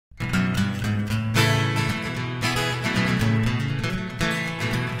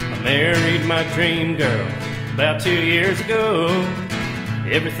Married my dream girl about 2 years ago.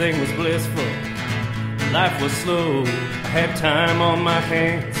 Everything was blissful, life was slow. I had time on my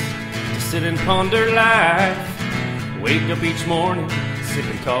hands to sit and ponder life. Wake up each morning,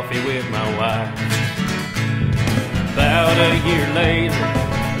 sipping coffee with my wife. About a year later,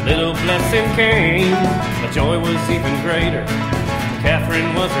 a little blessing came. My joy was even greater.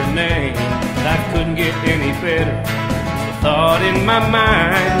 Catherine was her name. Life couldn't get any better. The thought in my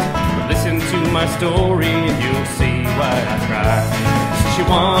mind, listen to my story and you'll see why I cried. She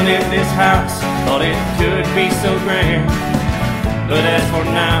wanted this house, thought it could be so grand, but as for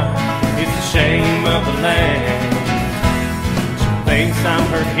now, it's the shame of the land. She thinks I'm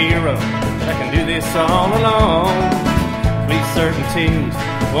her hero, that I can do this all alone. Please, CertainTeed,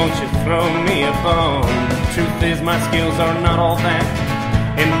 won't you throw me a bone? Truth is my skills are not all that,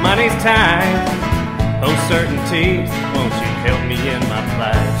 and money's tight. Oh, CertainTeed, won't you help me in my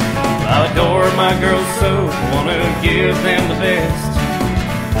plight? I adore my girls so, wanna give them the best.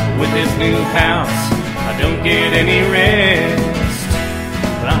 With this new house, I don't get any rest.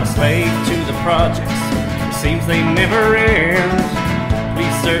 But I'm a slave to the projects, it seems they never end.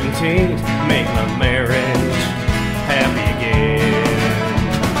 Please, CertainTeed, make my marriage